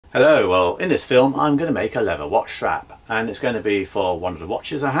Hello, well in this film I'm going to make a leather watch strap, and it's going to be for one of the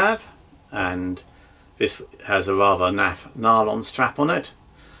watches I have, and this has a rather naff nylon strap on it,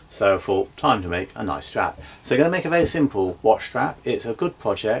 so I thought time to make a nice strap. So I'm going to make a very simple watch strap. It's a good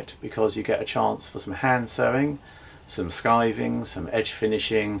project because you get a chance for some hand sewing, some skiving, some edge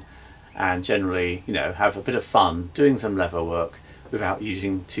finishing, and generally, you know, have a bit of fun doing some leather work without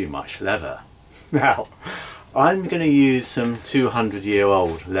using too much leather. Now I'm going to use some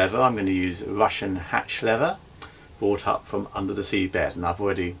 200-year-old leather. I'm going to use Russian hatch leather brought up from under the seabed, and I've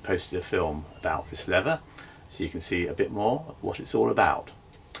already posted a film about this leather so you can see a bit more of what it's all about.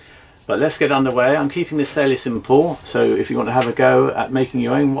 But let's get underway. I'm keeping this fairly simple, so if you want to have a go at making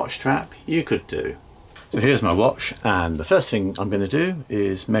your own watch strap, you could do. So here's my watch, and the first thing I'm going to do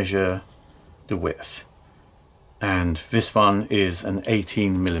is measure the width, and this one is an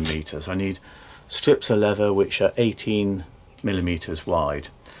 18mm, so I need strips of leather which are 18mm wide.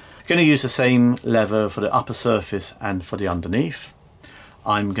 I'm going to use the same leather for the upper surface and for the underneath.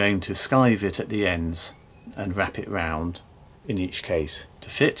 I'm going to skive it at the ends and wrap it round in each case to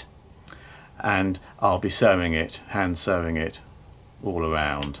fit, and I'll be sewing it, hand sewing it all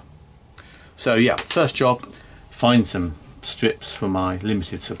around. So yeah, first job, find some strips from my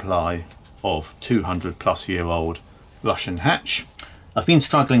limited supply of 200+ year old Russian hatch. I've been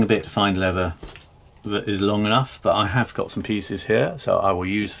struggling a bit to find leather that is long enough, but I have got some pieces here, so I will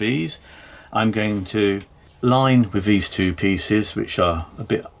use these. I'm going to line with these two pieces, which are a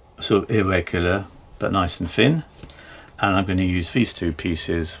bit sort of irregular but nice and thin, and I'm going to use these two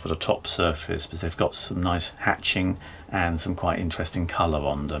pieces for the top surface because they've got some nice hatching and some quite interesting colour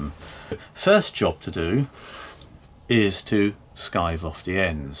on them. First job to do is to skive off the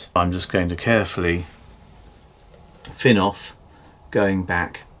ends. I'm just going to carefully fin off, going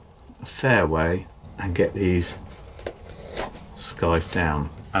back a fair way, and get these skived down.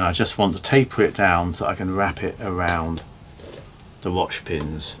 And I just want to taper it down so I can wrap it around the watch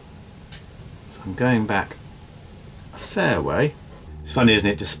pins. So I'm going back a fair way. It's funny, isn't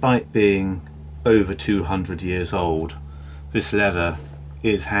it, despite being over 200 years old, this leather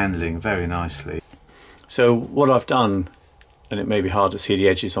is handling very nicely. So what I've done, and it may be hard to see the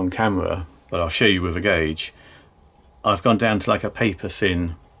edges on camera, but I'll show you with a gauge, I've gone down to like a paper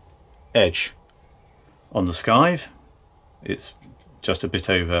thin edge on the skive. It's just a bit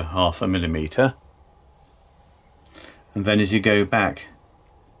over 0.5 mm, and then as you go back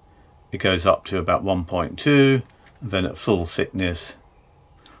it goes up to about 1.2, and then at full thickness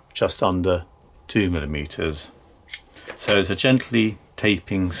just under 2 mm. So it's a gently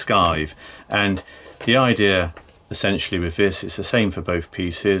taping skive, and the idea essentially with this is the same for both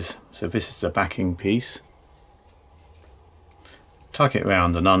pieces. So this is the backing piece, tuck it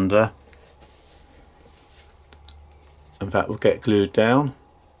round and under, and that will get glued down.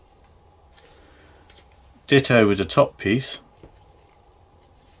 Ditto with the top piece,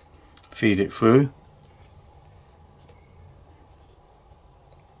 feed it through,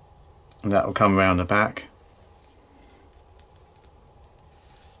 and that will come around the back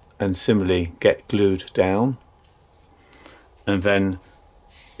and similarly get glued down, and then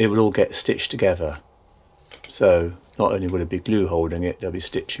it will all get stitched together. So not only will it be glue holding it, there'll be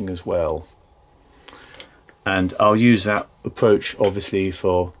stitching as well. And I'll use that approach obviously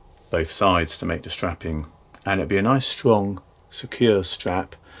for both sides to make the strapping, and it'll be a nice strong secure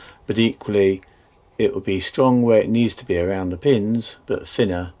strap, but equally it will be strong where it needs to be around the pins but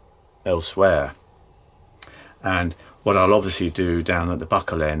thinner elsewhere. And what I'll obviously do down at the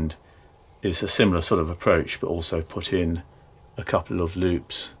buckle end is a similar sort of approach, but also put in a couple of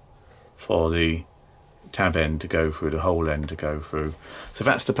loops for the tab end to go through, the hole end to go through. So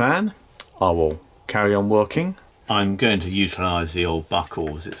that's the plan. I will carry on working. I'm going to utilise the old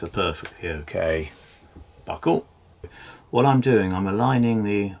buckles. It's a perfectly okay buckle. What I'm doing, I'm aligning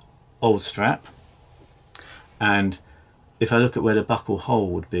the old strap, and if I look at where the buckle hole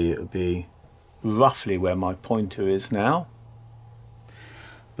would be, it would be roughly where my pointer is now.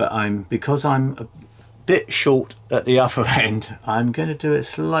 But because I'm a bit short at the upper end, I'm going to do it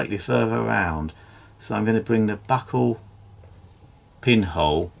slightly further around. So I'm going to bring the buckle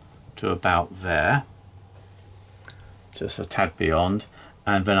pinhole to about there, just a tad beyond,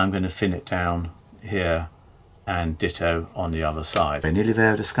 and then I'm going to fin it down here and ditto on the other side. I'm nearly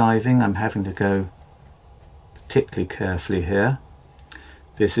there with the skiving. I'm having to go particularly carefully here.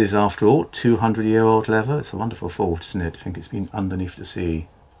 This is, after all, 200-year-old leather. It's a wonderful thought, isn't it? I think it's been underneath the sea.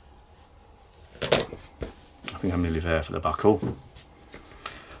 I think I'm nearly there for the buckle.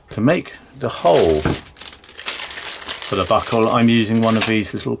 To make the hole for the buckle, I'm using one of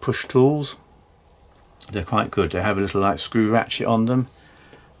these little push tools. They're quite good. They have a little like screw ratchet on them,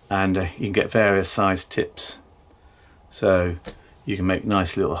 and you can get various size tips, so you can make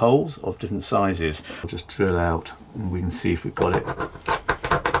nice little holes of different sizes. I'll just drill out and we can see if we've got it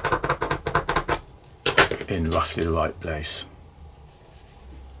in roughly the right place.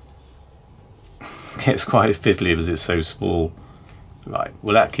 It's quite fiddly because it's so small. Right,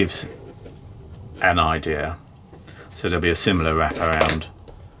 well that gives an idea. So there'll be a similar wrap around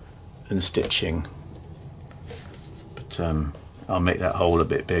and stitching, but I'll make that hole a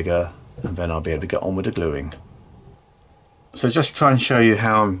bit bigger and then I'll be able to get on with the gluing. So just try and show you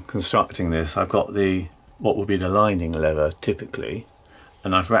how I'm constructing this. I've got the what would be the lining leather typically,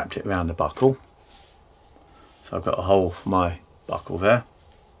 and I've wrapped it around the buckle. So I've got a hole for my buckle there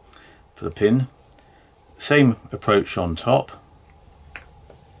for the pin. Same approach on top.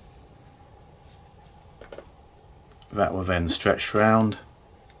 That will then stretch round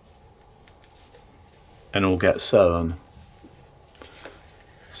and all get sewn.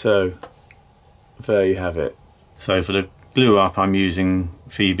 So there you have it. So for the glue up I'm using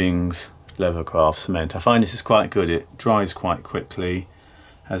Phoebing's Leathercraft cement. I find this is quite good, it dries quite quickly,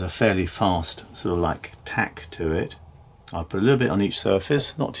 has a fairly fast sort of like tack to it. I'll put a little bit on each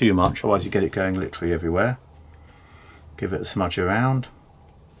surface, not too much, otherwise you get it going literally everywhere. Give it a smudge around.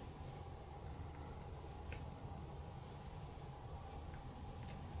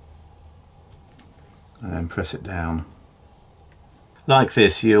 And then press it down. Like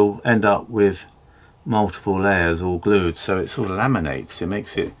this you'll end up with multiple layers all glued, so it sort of laminates. It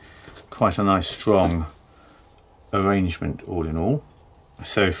makes it quite a nice strong arrangement all in all.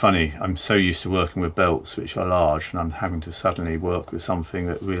 So funny, I'm so used to working with belts which are large and I'm having to suddenly work with something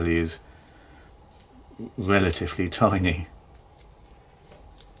that really is relatively tiny.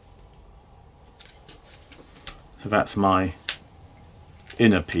 So that's my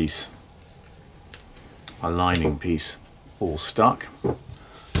inner piece, my lining piece, all stuck.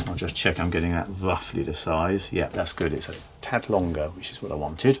 I'll just check I'm getting that roughly the size. Yeah, that's good. It's a tad longer, which is what I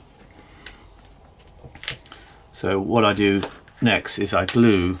wanted. So what I do next is I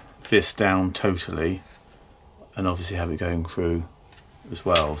glue this down totally and obviously have it going through as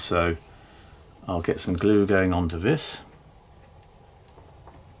well. So I'll get some glue going onto this.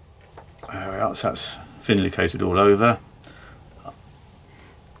 There we are, so that's thinly coated all over.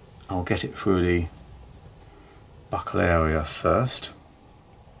 I'll get it through the buckle area first.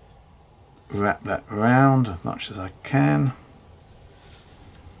 Wrap that around as much as I can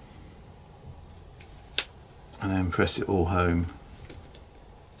and then press it all home.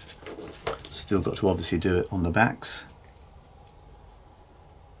 Still got to obviously do it on the backs,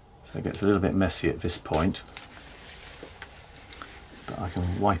 so it gets a little bit messy at this point, but I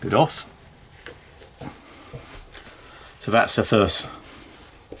can wipe it off. So that's the first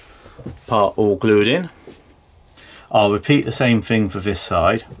part all glued in. I'll repeat the same thing for this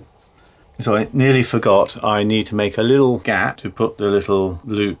side. So I nearly forgot, I need to make a little gap to put the little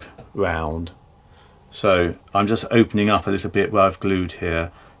loop round. So I'm just opening up a little bit where I've glued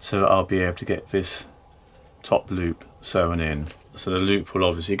here, so that I'll be able to get this top loop sewn in. So the loop will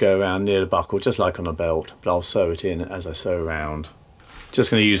obviously go around near the buckle, just like on a belt, but I'll sew it in as I sew around. Just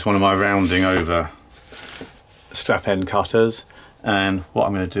going to use one of my rounding over strap end cutters, and what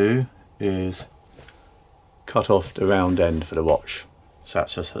I'm going to do is cut off the round end for the watch. So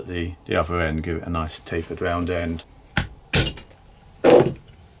that's just at the other end, give it a nice tapered round end.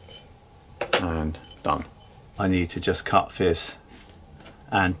 And done. I need to just cut this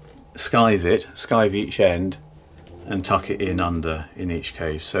and skive each end and tuck it in under in each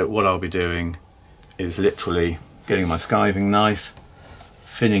case. So what I'll be doing is literally getting my skiving knife,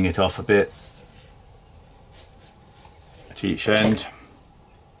 thinning it off a bit at each end,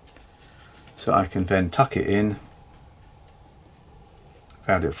 so I can then tuck it in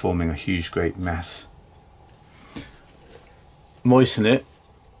without it forming a huge great mess. Moisten it,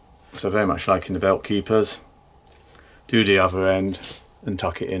 so very much like in the belt keepers. Do the other end and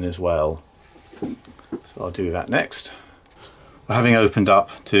tuck it in as well. So I'll do that next. Well, having opened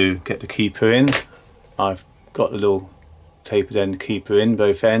up to get the keeper in, I've got the little tapered end keeper in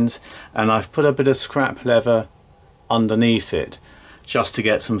both ends, and I've put a bit of scrap leather underneath it just to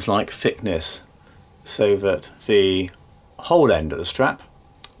get some like thickness, so that the whole end of the strap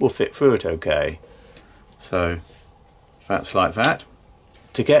will fit through it okay. So that's like that.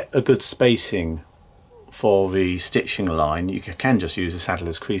 To get a good spacing for the stitching line, you can just use a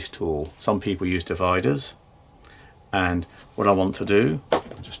saddler's crease tool. Some people use dividers, and what I want to do, I'll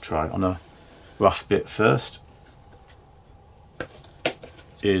just try it on a rough bit first,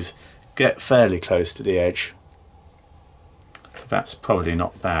 is get fairly close to the edge. So that's probably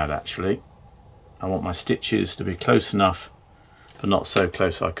not bad actually. I want my stitches to be close enough but not so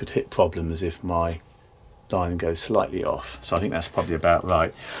close I could hit problems if my line goes slightly off. So I think that's probably about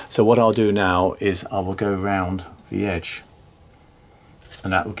right. So what I'll do now is I will go around the edge,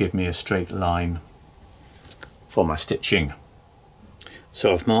 and that will give me a straight line for my stitching.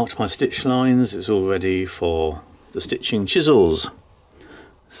 So I've marked my stitch lines. It's all ready for the stitching chisels.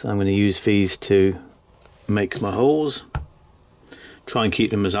 So I'm going to use these to make my holes. Try and keep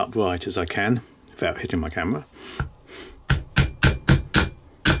them as upright as I can without hitting my camera.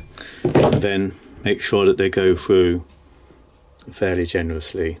 And then make sure that they go through fairly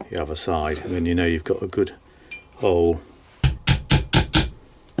generously the other side, and then you know you've got a good hole.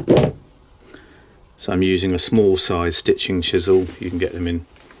 So I'm using a small size stitching chisel. You can get them in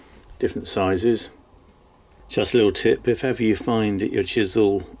different sizes. Just a little tip, if ever you find that your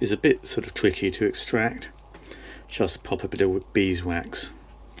chisel is a bit sort of tricky to extract, just pop a bit of beeswax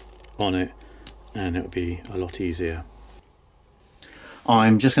on it and it'll be a lot easier.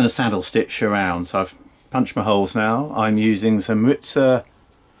 I'm just going to saddle stitch around, so I've punched my holes now. I'm using some Ritzer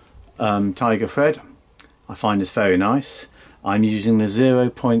tiger thread. I find this very nice. I'm using the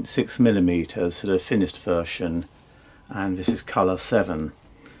 0.6mm, so the finished version, and this is colour 7,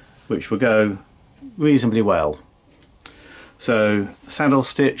 which will go reasonably well. So saddle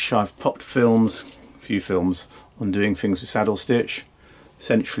stitch, I've popped films, a few films on doing things with saddle stitch.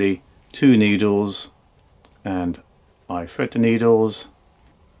 Essentially 2 needles, and I thread the needles.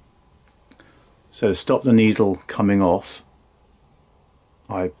 So to stop the needle coming off,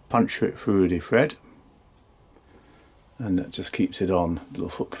 I puncture it through the thread, and that just keeps it on, the little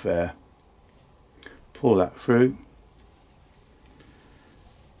hook there. Pull that through.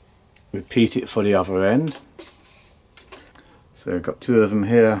 Repeat it for the other end. So I've got 2 of them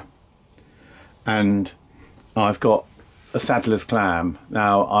here, and I've got a saddler's clam.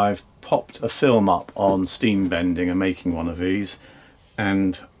 Now I've popped a film up on steam bending and making one of these,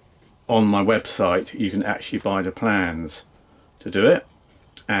 and on my website you can actually buy the plans to do it,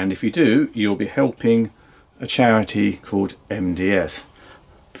 and if you do, you'll be helping a charity called MDS,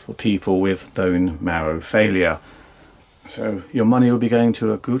 for people with bone marrow failure. So your money will be going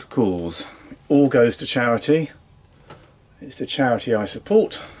to a good cause. It all goes to charity. It's the charity I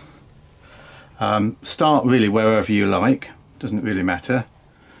support. Start really wherever you like, doesn't really matter.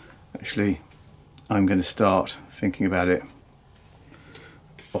 Actually, I'm going to start thinking about it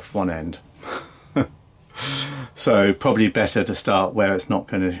off one end. So probably better to start where it's not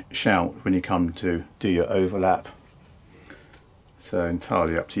going to shout when you come to do your overlap. So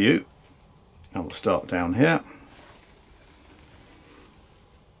entirely up to you. I will start down here.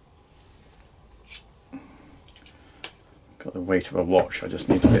 Got the weight of a watch, I just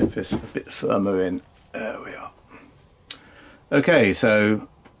need to get this a bit firmer in. There we are. Okay, so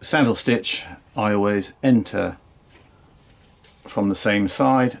saddle stitch, I always enter from the same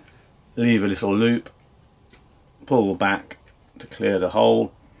side, leave a little loop, pull back to clear the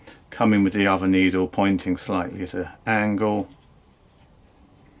hole, come in with the other needle pointing slightly at an angle,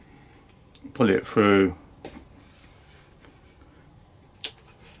 pull it through,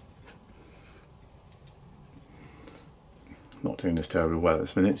 not doing this terribly well at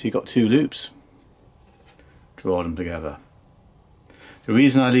this minute. So you've got 2 loops, draw them together. The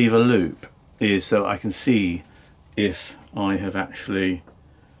reason I leave a loop is so I can see if I have actually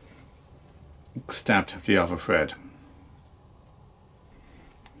stabbed the other thread.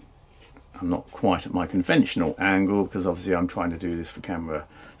 I'm not quite at my conventional angle because obviously I'm trying to do this for camera.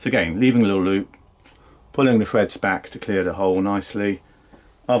 So again, leaving a little loop, pulling the threads back to clear the hole nicely,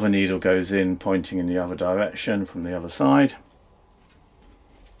 other needle goes in pointing in the other direction from the other side.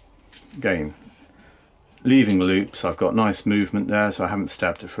 Again, leaving loops, I've got nice movement there so I haven't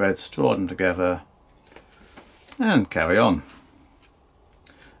stabbed the threads, draw them together and carry on.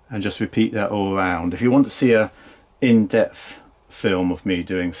 And just repeat that all around. If you want to see a in-depth film of me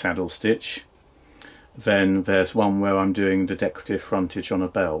doing saddle stitch, then there's one where I'm doing the decorative frontage on a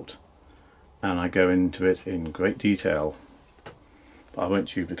belt, and I go into it in great detail, but I won't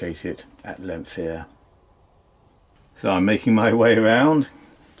duplicate it at length here. So I'm making my way around.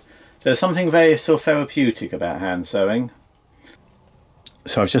 There's something very sort of therapeutic about hand sewing.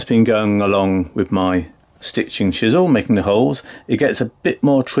 So I've just been going along with my stitching chisel, making the holes. It gets a bit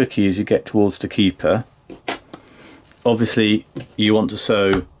more tricky as you get towards the keeper. Obviously you want to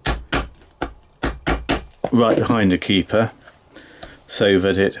sew right behind the keeper so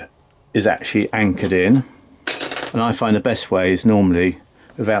that it is actually anchored in, and I find the best way is normally,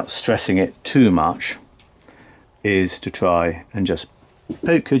 without stressing it too much, is to try and just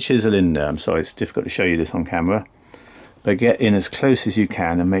poke your chisel in there. I'm sorry it's difficult to show you this on camera, but get in as close as you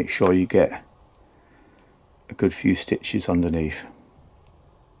can and make sure you get a good few stitches underneath.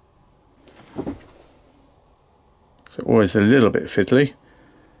 So always a little bit fiddly,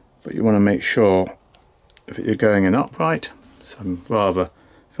 but you want to make sure that you're going in upright. So I'm rather,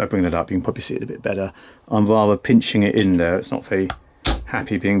 if I bring that up you can probably see it a bit better, I'm rather pinching it in there. It's not very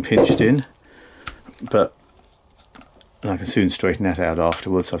happy being pinched in, but and I can soon straighten that out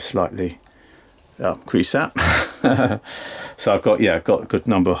afterwards. I've slightly creased that. So I've got a good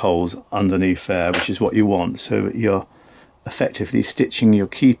number of holes underneath there, which is what you want, so that you're effectively stitching your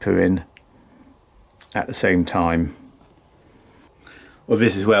keeper in at the same time. Well,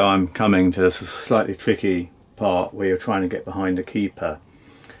 this is where I'm coming to this slightly tricky part where you're trying to get behind a keeper,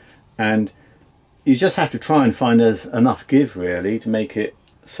 and you just have to try and find there's enough give really to make it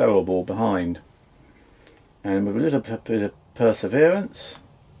sewable behind, and with a little bit of perseverance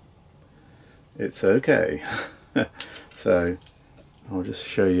it's okay. So I'll just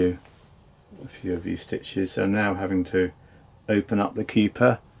show you a few of these stitches. So I'm now having to open up the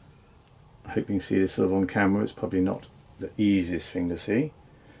keeper. I hope you can see this sort of on camera. It's probably not the easiest thing to see.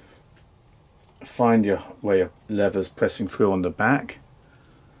 Find where your lever's pressing through on the back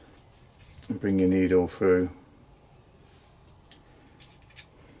and bring your needle through.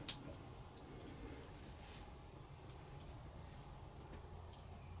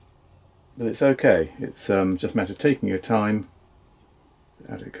 But it's okay, it's just a matter of taking your time.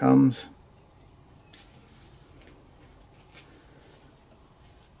 Out it comes.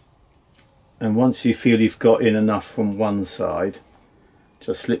 And once you feel you've got in enough from one side,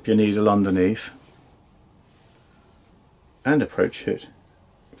 just slip your needle underneath and approach it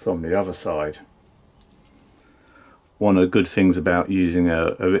from the other side. One of the good things about using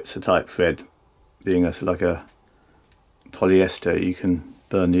a Ritzer type thread, being like a polyester, you can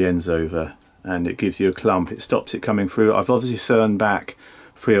burn the ends over and it gives you a clump. It stops it coming through. I've obviously sewn back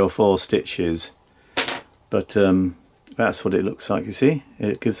 3 or 4 stitches, but that's what it looks like. You see,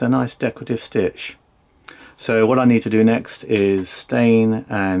 it gives a nice decorative stitch. So what I need to do next is stain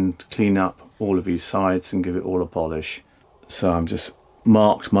and clean up all of these sides and give it all a polish. So I'm just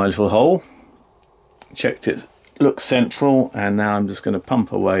marked my little hole, checked it looks central, and now I'm just going to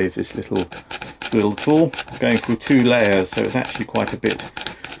pump away with this little drill tool, going through 2 layers, so it's actually quite a bit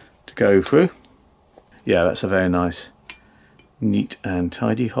to go through. Yeah, that's a very nice, neat and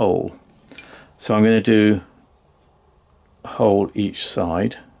tidy hole. So I'm going to do a hole each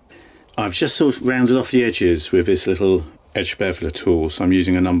side. I've just sort of rounded off the edges with this little edge beveler tool, so I'm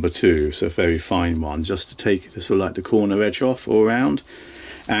using a number 2, so a very fine one, just to take the sort of like the corner edge off all around.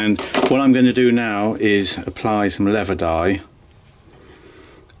 And what I'm going to do now is apply some leather dye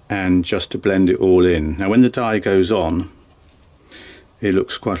and just to blend it all in. Now when the dye goes on it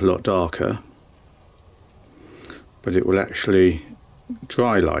looks quite a lot darker, but it will actually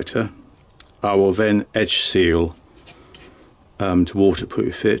dry lighter. I will then edge seal to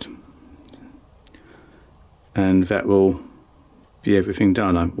waterproof it, and that will be everything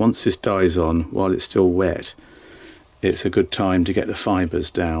done. Once this dye's on, while it's still wet, it's a good time to get the fibres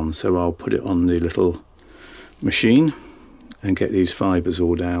down, so I'll put it on the little machine and get these fibres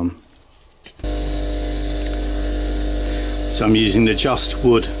all down. So I'm using the Just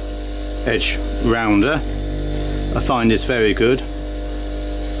Wood edge rounder. I find this very good.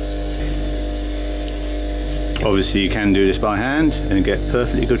 Obviously you can do this by hand and get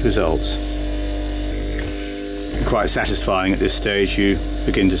perfectly good results. Quite satisfying at this stage, you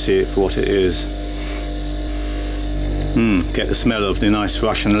begin to see it for what it is. Get the smell of the nice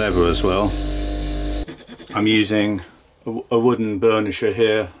Russian leather as well. I'm using a wooden burnisher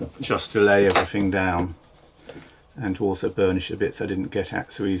here just to lay everything down and to also burnish the bits I didn't get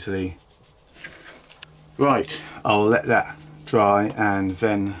at so easily. Right, I'll let that dry and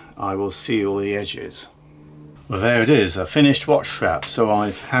then I will seal the edges. Well, there it is, a finished watch strap. So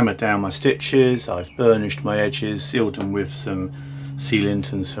I've hammered down my stitches, I've burnished my edges, sealed them with some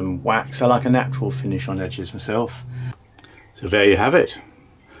sealant and some wax. I like a natural finish on edges myself. So there you have it,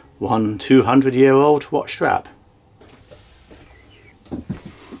 one 200-year-old watch strap.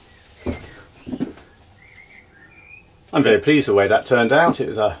 I'm very pleased with the way that turned out. It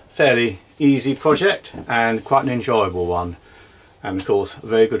was a fairly easy project and quite an enjoyable one, and of course a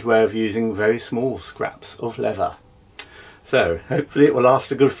very good way of using very small scraps of leather. So hopefully it will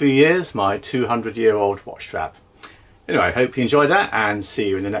last a good few years, my 200-year-old watch strap. Anyway, I hope you enjoyed that and see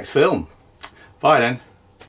you in the next film. Bye then.